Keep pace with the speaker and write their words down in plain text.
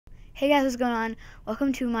Hey guys, what's going on?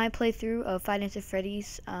 Welcome to my playthrough of Five Nights at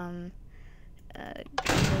Freddy's. As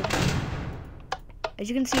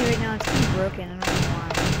you can see right now, it's kind of broken. I don't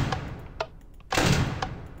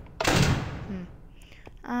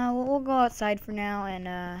know why. We'll go outside for now,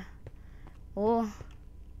 and we'll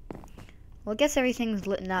guess everything's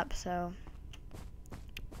lit up. So,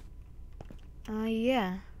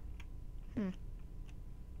 yeah.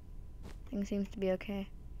 Things seems to be okay.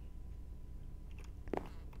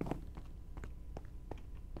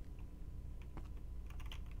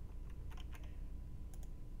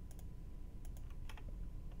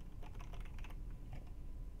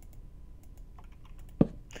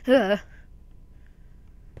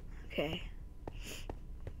 Okay.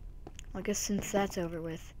 I guess since that's over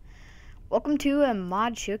with, welcome to a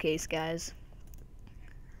mod showcase, guys.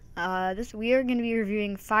 We are going to be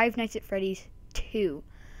reviewing Five Nights at Freddy's 2.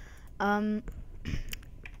 Get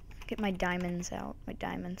my diamonds out, my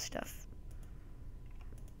diamond stuff.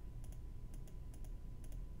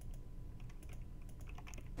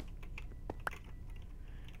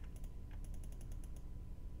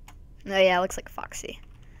 Oh yeah, it looks like Foxy.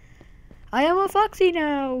 I am a Foxy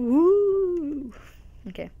now! Woo!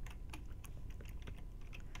 Okay.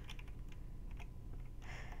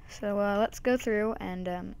 So, let's go through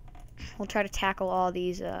and, we'll try to tackle all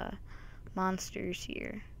these, monsters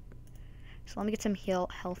here. So let me get some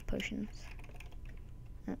health potions.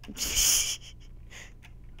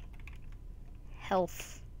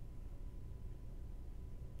 Health.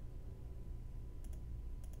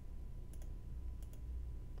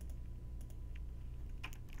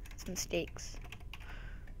 Some steaks.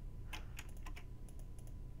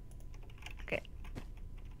 Okay.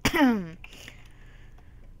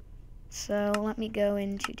 So let me go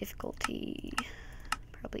into difficulty.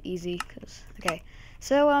 Probably easy, cause okay.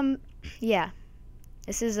 So yeah,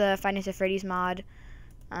 this is a Five Nights at Freddy's mod,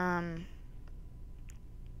 and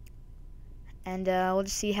we'll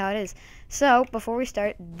just see how it is. So before we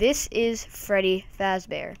start, this is Freddy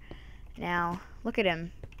Fazbear. Now look at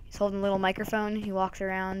him. He's holding a little microphone. He walks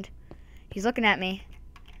around. He's looking at me.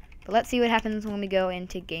 But let's see what happens when we go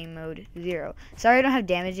into game mode 0. Sorry I don't have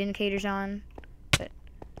damage indicators on. But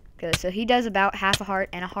good. So he does about half a heart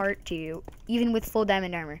and a heart to you, even with full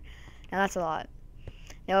diamond armor. Now that's a lot.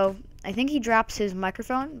 Now, I think he drops his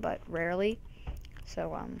microphone, but rarely.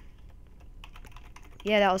 So,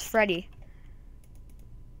 yeah, that was Freddy.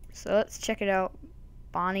 So let's check it out.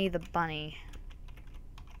 Bonnie the Bunny.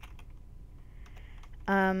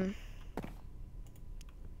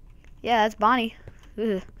 Yeah, that's Bonnie.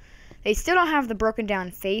 Ugh. They still don't have the broken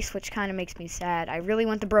down face, which kind of makes me sad. I really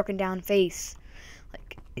want the broken down face.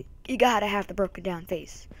 Like, you gotta have the broken down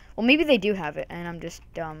face. Well, maybe they do have it, and I'm just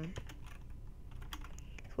dumb.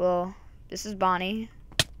 Well, this is Bonnie.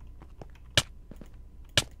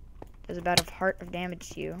 Does about a heart of damage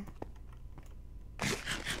to you.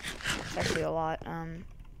 It's actually a lot.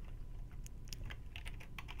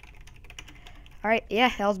 Alright,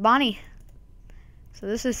 yeah, that was Bonnie. So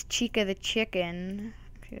this is Chica the Chicken.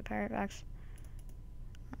 Chica Pirate Box.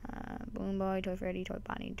 Boom Boy, Toy Freddy, Toy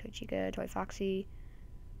Bonnie, Toy Chica, Toy Foxy,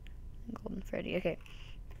 and Golden Freddy. Okay.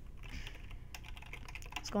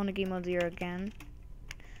 Let's go into game mode 0 again.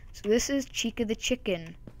 So this is Chica the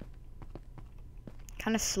Chicken.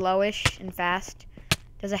 Kind of slowish and fast.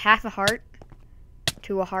 Does a half a heart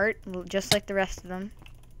to a heart, just like the rest of them.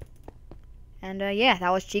 And yeah, that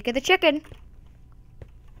was Chica the Chicken.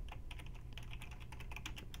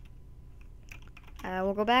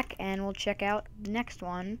 We'll go back and we'll check out the next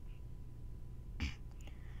one.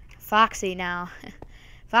 Foxy now.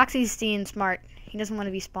 Foxy's staying smart. He doesn't want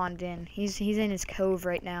to be spawned in. He's in his cove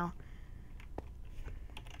right now.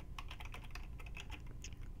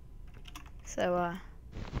 So,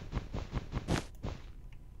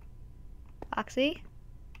 Foxy?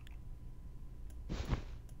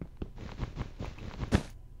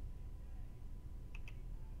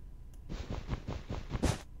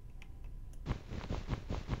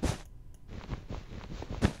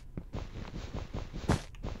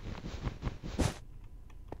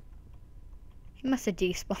 He must have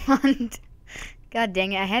despawned. God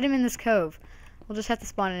dang it, I had him in this cove. We'll just have to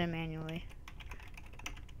spawn in him manually.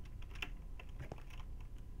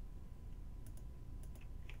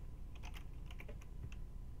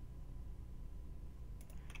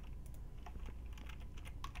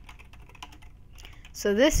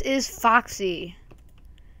 So this is Foxy.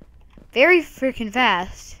 Very freaking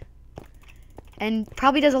fast. And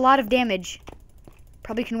probably does a lot of damage.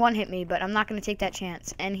 Probably can one-hit me, but I'm not going to take that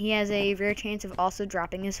chance. And he has a rare chance of also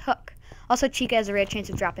dropping his hook. Also, Chica has a rare chance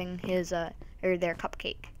of dropping his, or their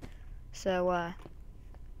cupcake. So,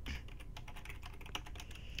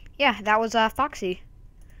 yeah, that was Foxy.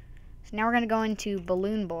 So now we're gonna go into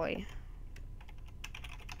Balloon Boy.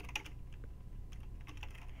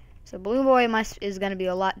 So Balloon Boy is gonna be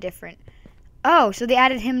a lot different. Oh, so they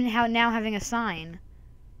added him now having a sign.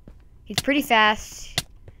 He's pretty fast.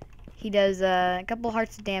 He does a couple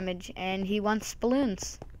hearts of damage, and he wants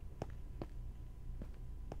balloons.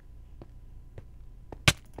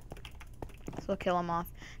 So we'll kill him off.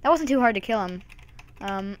 That wasn't too hard to kill him.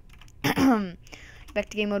 Back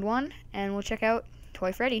to game mode 1, and we'll check out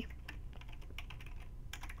Toy Freddy.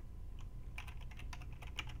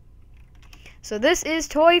 So this is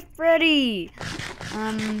Toy Freddy.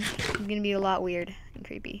 It's gonna be a lot weird and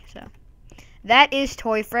creepy. So that is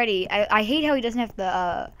Toy Freddy. I hate how he doesn't have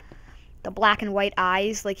the black and white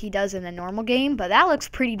eyes like he does in the normal game, but that looks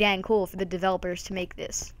pretty dang cool for the developers to make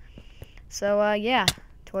this. So yeah,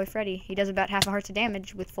 Toy Freddy. He does about half a hearts of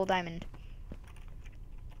damage with full diamond.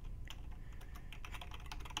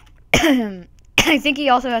 I think he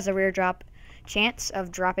also has a rare drop chance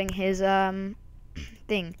of dropping his thing.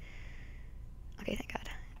 Okay, thank God.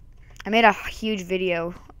 I made a huge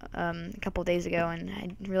video a couple days ago, and I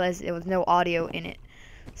realized there was no audio in it.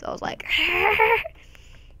 So I was like,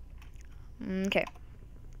 okay.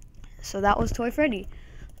 So that was Toy Freddy.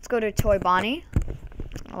 Let's go to Toy Bonnie.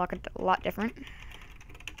 A lot different.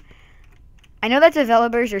 I know that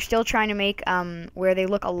developers are still trying to make where they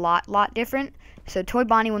look a lot different. So Toy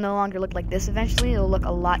Bonnie will no longer look like this eventually. It'll look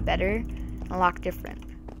a lot better, a lot different.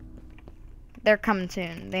 They're coming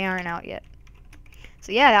soon. They aren't out yet.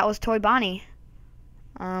 So yeah, that was Toy Bonnie.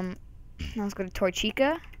 Now let's go to Toy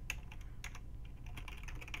Chica.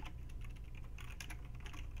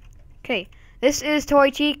 Okay, this is Toy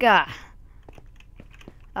Chica.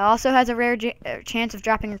 Also has a rare chance of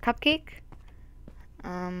dropping her cupcake.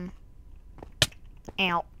 Ow.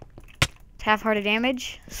 It's half heart of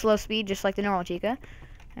damage, slow speed, just like the normal Chica.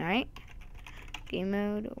 Alright. Game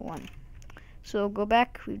mode 1. So go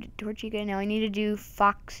back, we did Toy Chica. Now I need to do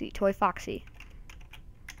Toy Foxy.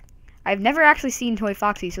 I've never actually seen Toy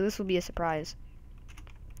Foxy, so this will be a surprise.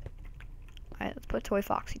 Alright, let's put Toy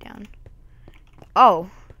Foxy down. Oh.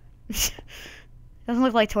 Doesn't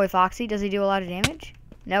look like Toy Foxy. Does he do a lot of damage?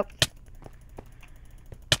 Nope.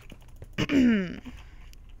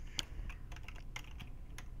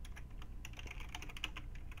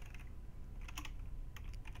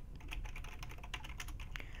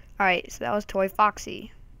 Alright, so that was Toy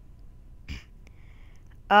Foxy.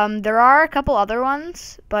 There are a couple other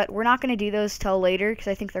ones, but we're not going to do those till later because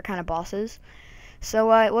I think they're kind of bosses. So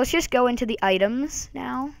let's just go into the items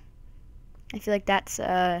now. I feel like that's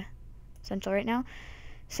essential right now.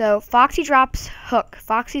 So Foxy drops hook.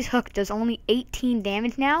 Foxy's hook does only 18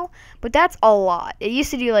 damage now, but that's a lot. It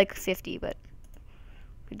used to do like 50, but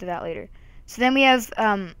we'll do that later. So then we have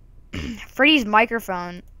Freddy's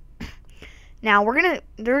microphone. Now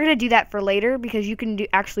they're gonna do that for later because you can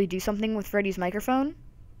actually do something with Freddy's microphone.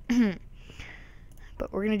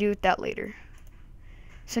 But we're gonna do that later.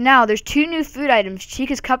 So now there's 2 new food items: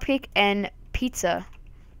 Chica's cupcake and pizza.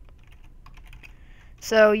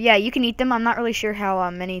 So yeah, you can eat them. I'm not really sure how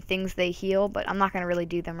many things they heal, but I'm not gonna really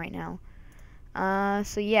do them right now.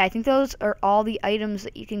 So yeah, I think those are all the items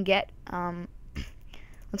that you can get.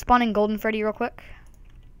 Let's spawn in Golden Freddy real quick.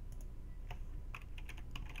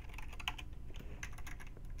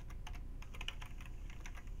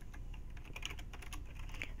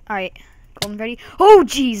 Alright, Golden Freddy. Oh,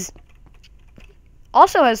 jeez!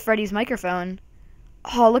 Also has Freddy's microphone.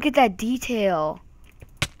 Oh, look at that detail.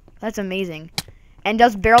 That's amazing. And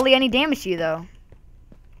does barely any damage to you, though.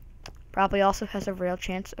 Probably also has a real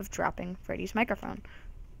chance of dropping Freddy's microphone.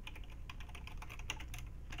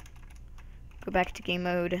 Go back to game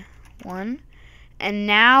mode 1. And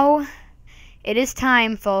now it is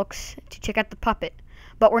time, folks, to check out the puppet.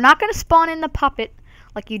 But we're not going to spawn in the puppet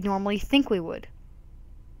like you'd normally think we would.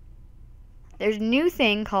 There's a new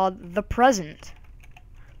thing called the present.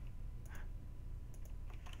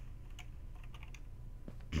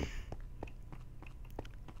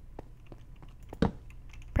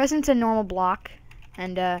 Present's a normal block,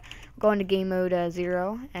 and go into game mode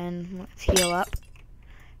 0, and let's heal up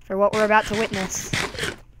for what we're about to witness.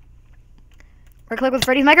 Right click with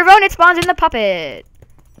Freddy's microphone, it spawns in the puppet.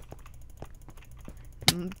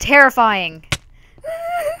 Terrifying. I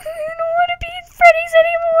don't want to be in Freddy's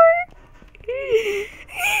anymore.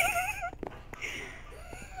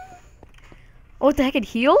 Oh, what the heck? It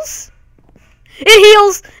heals? It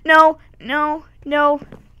heals! No, no, no,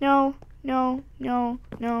 no, no, no,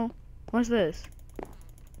 no. What's this?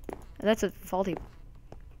 That's a faulty.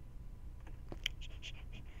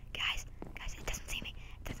 Guys, it doesn't see me.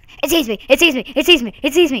 It sees me! It sees me! It sees me!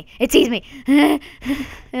 It sees me! It sees me!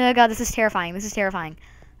 Oh god, this is terrifying. This is terrifying.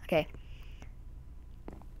 Okay.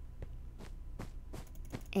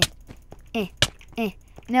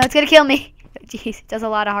 No, it's gonna kill me. Jeez, it does a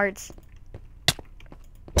lot of hearts.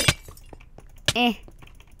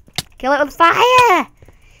 Kill it with fire!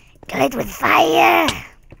 Kill it with fire!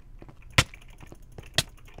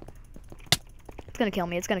 It's gonna kill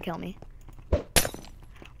me. It's gonna kill me.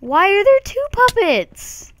 Why are there 2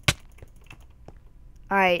 puppets?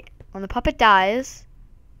 Alright, when the puppet dies,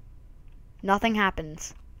 nothing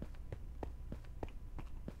happens.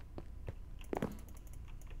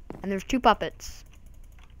 And there's 2 puppets.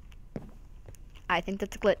 I think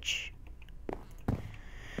that's a glitch.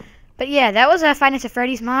 But yeah, that was a Five Nights at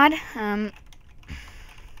Freddy's mod.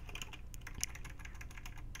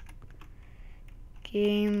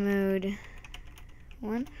 Game mode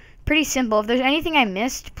 1. Pretty simple. If there's anything I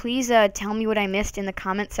missed, please tell me what I missed in the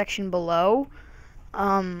comment section below.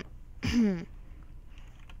 So,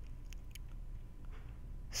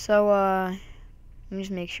 let me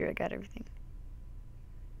just make sure I got everything.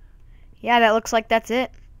 Yeah, that looks like that's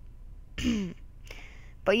it.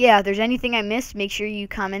 But yeah, if there's anything I missed, make sure you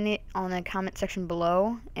comment it on the comment section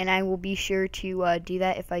below, and I will be sure to do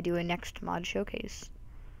that if I do a next mod showcase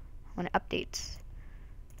when it updates.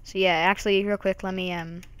 So yeah, actually, real quick, let me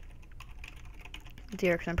do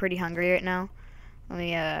it because I'm pretty hungry right now. Let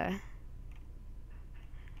me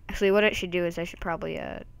actually, what I should do is I should probably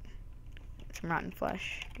get some rotten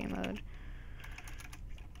flesh. Game mode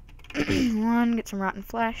 1, get some rotten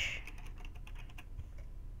flesh.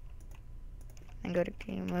 And go to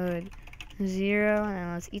game mode 0, and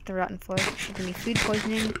then let's eat the rotten flesh. It should give me food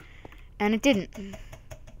poisoning, and it didn't.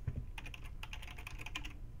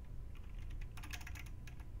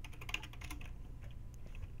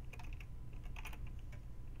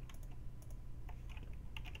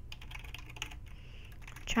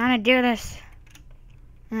 Trying to do this.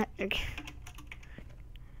 Okay.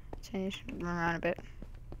 So I just run around a bit.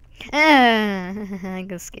 I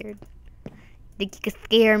got scared. Think you could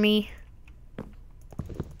scare me?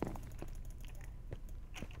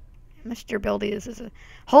 How much durability is this?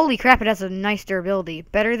 Holy crap, it has a nice durability.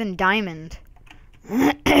 Better than diamond.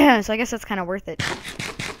 So I guess that's kind of worth it.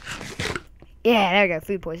 Yeah, there we go.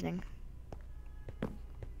 Food poisoning.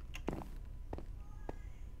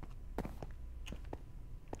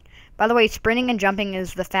 By the way, sprinting and jumping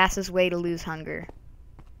is the fastest way to lose hunger.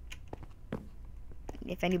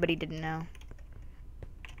 If anybody didn't know.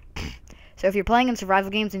 So if you're playing in survival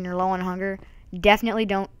games and you're low on hunger, definitely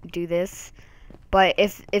don't do this. But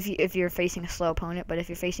if you're facing a slow opponent, but if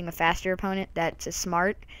you're facing a faster opponent that's a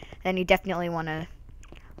smart, then you definitely want to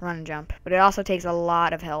run and jump. But it also takes a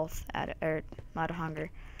lot of health or a lot of hunger.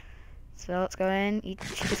 So let's go in, eat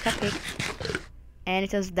this cupcake, and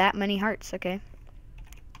it does that many hearts. Okay.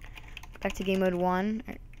 Back to game mode 1.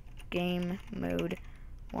 Game mode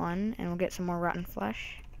 1, and we'll get some more rotten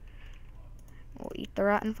flesh. We'll eat the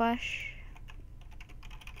rotten flesh.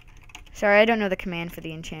 Sorry, I don't know the command for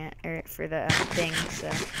the enchant or for the thing.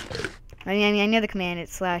 So I mean, I know the command.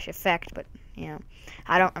 It's /effect, but you know,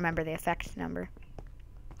 I don't remember the effect number.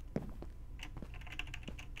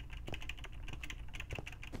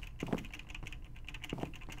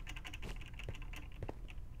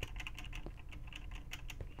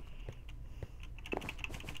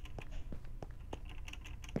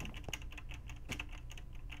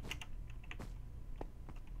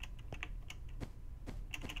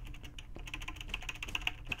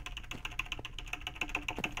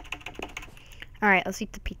 Alright, let's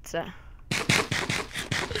eat the pizza.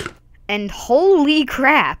 And holy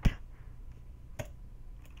crap!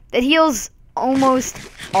 That heals almost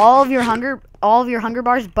all of your hunger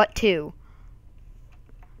bars but 2.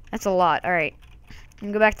 That's a lot. Alright. I'm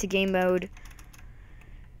gonna go back to game mode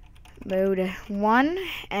 1,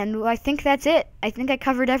 and I think that's it. I think I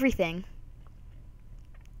covered everything.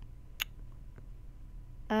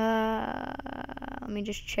 Let me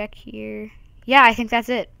just check here. Yeah, I think that's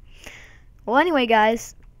it. Well, anyway,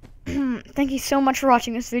 guys, thank you so much for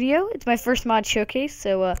watching this video. It's my first mod showcase,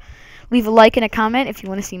 so leave a like and a comment if you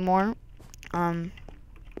want to see more.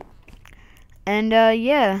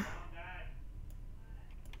 Yeah.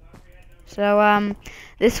 So,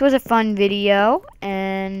 this was a fun video,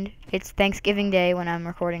 and it's Thanksgiving Day when I'm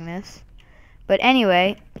recording this. But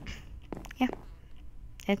anyway, yeah,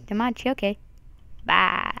 it's the mod showcase.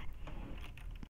 Bye.